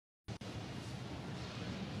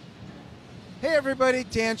Hey everybody,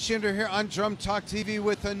 Dan Schinder here on Drum Talk TV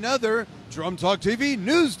with another Drum Talk TV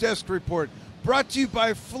News Desk Report. Brought to you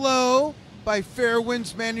by Flow, by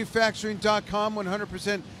FairWindsManufacturing.com,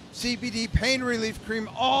 100% CBD pain relief cream,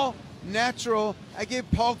 all natural. I gave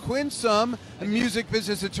Paul Quinn some, a music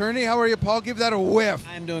business attorney. How are you, Paul? Give that a whiff.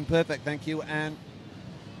 I'm doing perfect, thank you. And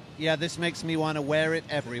yeah, this makes me want to wear it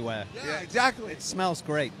everywhere. Yeah, exactly. It smells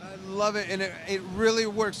great. I love it, and it really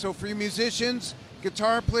works. So for you musicians,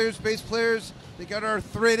 guitar players, bass players, they got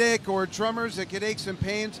arthritic, or drummers that get aches and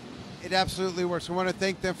pains, it absolutely works. I want to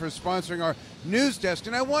thank them for sponsoring our news desk.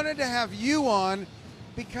 And I wanted to have you on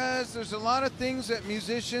because there's a lot of things that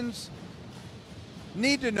musicians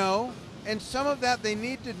need to know, and some of that they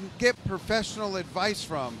need to get professional advice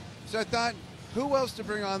from. So I thought, who else to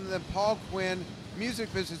bring on than Paul Quinn,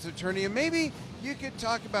 music business attorney, and maybe you could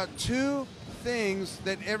talk about two things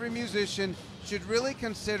that every musician should really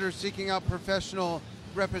consider seeking out professional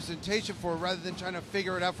representation for, rather than trying to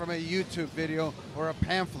figure it out from a YouTube video or a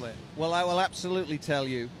pamphlet. Well, I will absolutely tell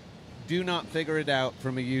you, do not figure it out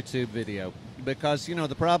from a YouTube video. Because, you know,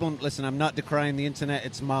 the problem, listen, I'm not decrying the internet,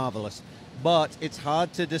 it's marvelous. But it's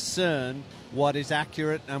hard to discern what is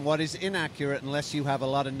accurate and what is inaccurate unless you have a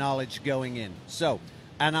lot of knowledge going in. So,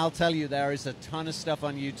 and I'll tell you, there is a ton of stuff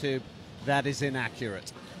on YouTube that is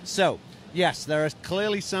inaccurate. So, yes, there are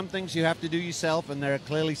clearly some things you have to do yourself, and there are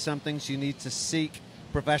clearly some things you need to seek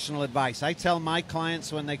professional advice. I tell my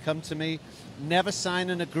clients when they come to me, never sign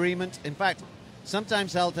an agreement. In fact,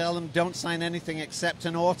 sometimes I'll tell them don't sign anything except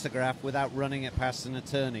an autograph without running it past an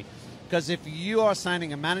attorney. Because if you are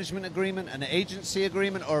signing a management agreement, an agency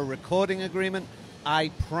agreement, or a recording agreement, I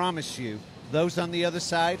promise you, those on the other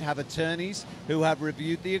side have attorneys who have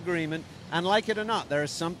reviewed the agreement, and like it or not, there are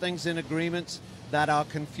some things in agreements that are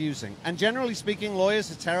confusing. And generally speaking,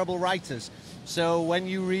 lawyers are terrible writers. So when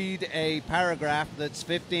you read a paragraph that's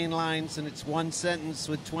 15 lines and it's one sentence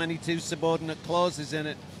with 22 subordinate clauses in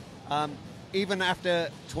it, even after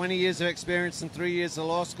 20 years of experience and 3 years of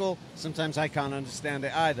law school, sometimes I can't understand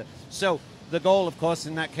it either. So the goal, of course,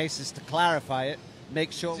 in that case is to clarify it,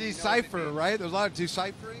 make sure... Decipher, right? There's a lot of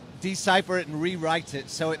deciphering. Decipher it and rewrite it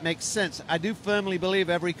so it makes sense. I do firmly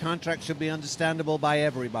believe every contract should be understandable by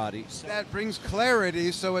everybody. So that brings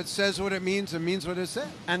clarity, so it says what it means and means what it says.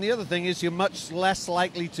 And the other thing is you're much less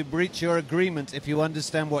likely to breach your agreement if you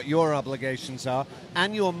understand what your obligations are,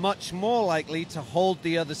 and you're much more likely to hold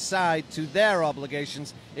the other side to their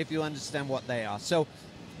obligations if you understand what they are. So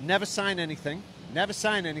never sign anything,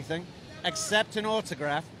 except an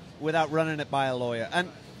autograph without running it by a lawyer.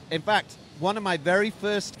 And in fact, one of my very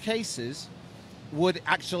first cases would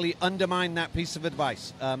actually undermine that piece of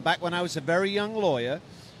advice. Back when I was a very young lawyer,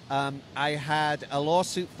 I had a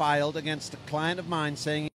lawsuit filed against a client of mine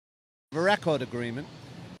saying he had a record agreement.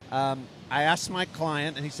 I asked my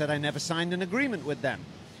client, and he said I never signed an agreement with them.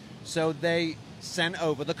 So they sent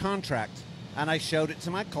over the contract, and I showed it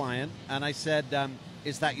to my client, and I said,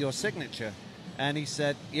 is that your signature? And he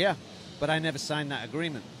said, yeah, but I never signed that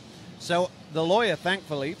agreement. So the lawyer,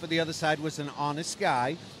 thankfully, for the other side was an honest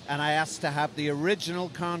guy, and I asked to have the original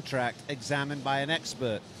contract examined by an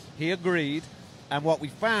expert. He agreed, and what we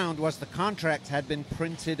found was the contract had been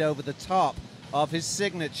printed over the top of his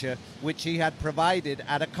signature, which he had provided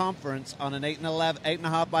at a conference on an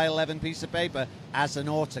 8.5 by 11 piece of paper as an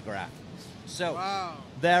autograph. So wow.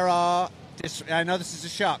 There are, I know this is a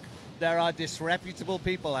shock, there are disreputable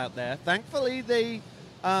people out there. Thankfully, they're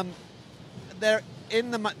in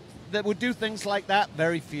the... that would do things like that,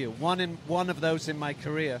 very few. One of those in my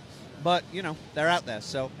career. But, you know, they're out there,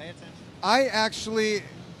 so pay attention. I actually,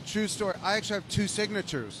 true story, I actually have two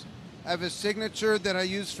signatures. I have a signature that I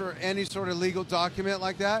use for any sort of legal document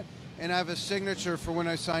like that, and I have a signature for when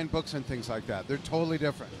I sign books and things like that. They're totally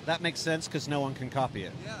different. That makes sense because no one can copy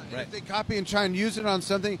it. Yeah, right. If they copy and try and use it on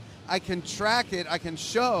something, I can track it, I can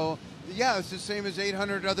show... Yeah, it's the same as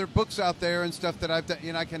 800 other books out there and stuff that I've done,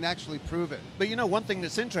 you know, I can actually prove it. But you know, one thing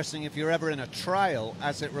that's interesting, if you're ever in a trial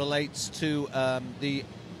as it relates to the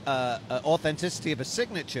authenticity of a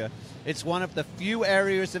signature, it's one of the few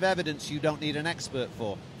areas of evidence you don't need an expert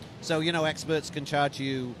for. So, you know, experts can charge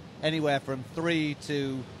you anywhere from $3,000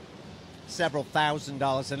 to several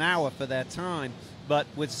 $1,000s an hour for their time. But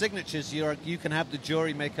with signatures, you can have the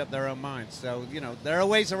jury make up their own minds. So, you know, there are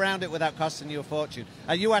ways around it without costing you a fortune.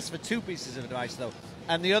 You asked for two pieces of advice, though.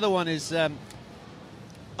 And the other one is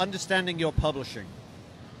understanding your publishing.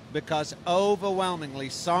 Because overwhelmingly,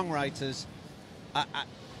 songwriters,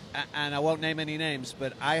 and I won't name any names,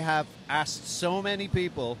 but I have asked so many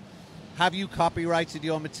people, have you copyrighted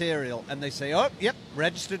your material? And they say, oh, yep,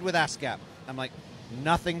 registered with ASCAP. I'm like,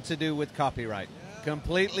 nothing to do with copyright.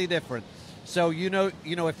 Completely different. So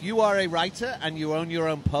if you are a writer and you own your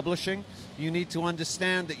own publishing, you need to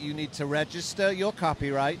understand that you need to register your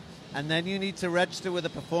copyright, and then you need to register with a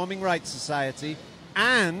performing rights society,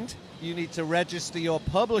 and you need to register your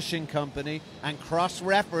publishing company and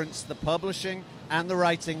cross-reference the publishing and the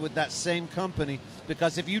writing with that same company.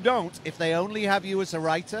 Because if you don't, if they only have you as a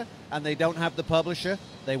writer and they don't have the publisher,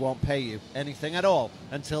 they won't pay you anything at all.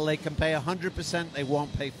 Until they can pay 100%, they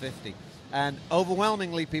won't pay 50%. And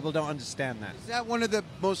overwhelmingly, people don't understand that. Is that one of the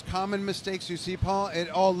most common mistakes you see, Paul, at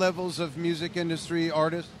all levels of music industry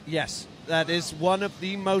artists? Yes, that is one of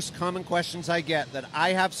the most common questions I get, that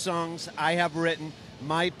I have songs I have written,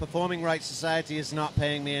 my performing rights society is not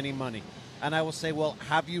paying me any money. And I will say, well,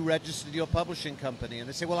 have you registered your publishing company? And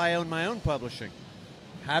they say, well, I own my own publishing.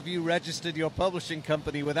 Have you registered your publishing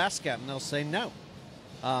company with ASCAP? And they'll say no.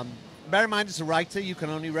 Bear in mind, as a writer, you can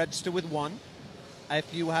only register with one.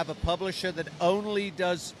 If you have a publisher that only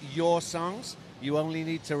does your songs, you only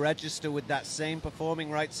need to register with that same performing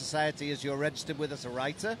rights society as you're registered with as a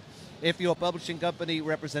writer. If your publishing company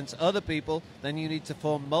represents other people, then you need to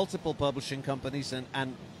form multiple publishing companies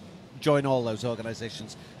and join all those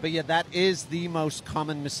organizations. But yeah, that is the most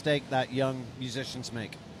common mistake that young musicians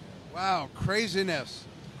make. Wow, craziness.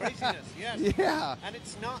 Craziness, yes. Yeah. And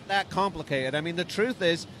it's not that complicated. I mean, the truth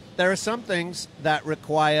is, there are some things that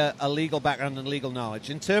require a legal background and legal knowledge.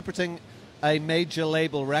 Interpreting a major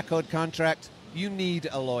label record contract, you need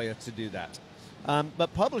a lawyer to do that.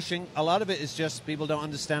 But publishing, a lot of it is just people don't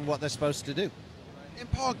understand what they're supposed to do.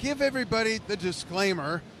 And Paul, give everybody the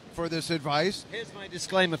disclaimer for this advice. Here's my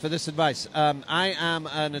disclaimer for this advice. I am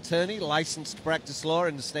an attorney licensed to practice law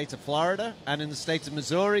in the state of Florida and in the state of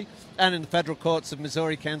Missouri and in the federal courts of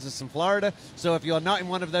Missouri, Kansas, and Florida. So if you're not in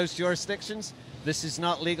one of those jurisdictions, this is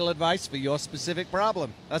not legal advice for your specific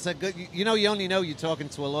problem. That's a good, you only know you're talking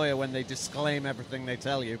to a lawyer when they disclaim everything they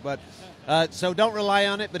tell you. But so don't rely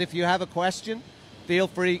on it. But if you have a question, feel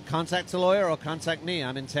free, contact a lawyer or contact me.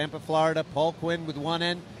 I'm in Tampa, Florida, Paul Quinn with one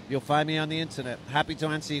N. You'll find me on the internet. Happy to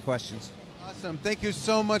answer your questions. Awesome. Thank you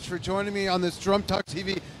so much for joining me on this Drum Talk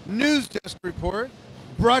TV News Desk Report,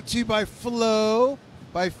 brought to you by Flow,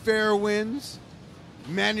 by Fairwinds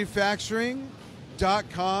Manufacturing.com,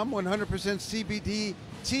 100% CBD,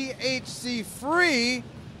 THC free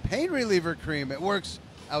pain reliever cream. It works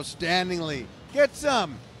outstandingly. Get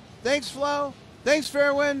some. Thanks, Flow. Thanks,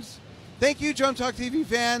 Fairwinds. Thank you, Drum Talk TV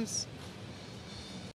fans.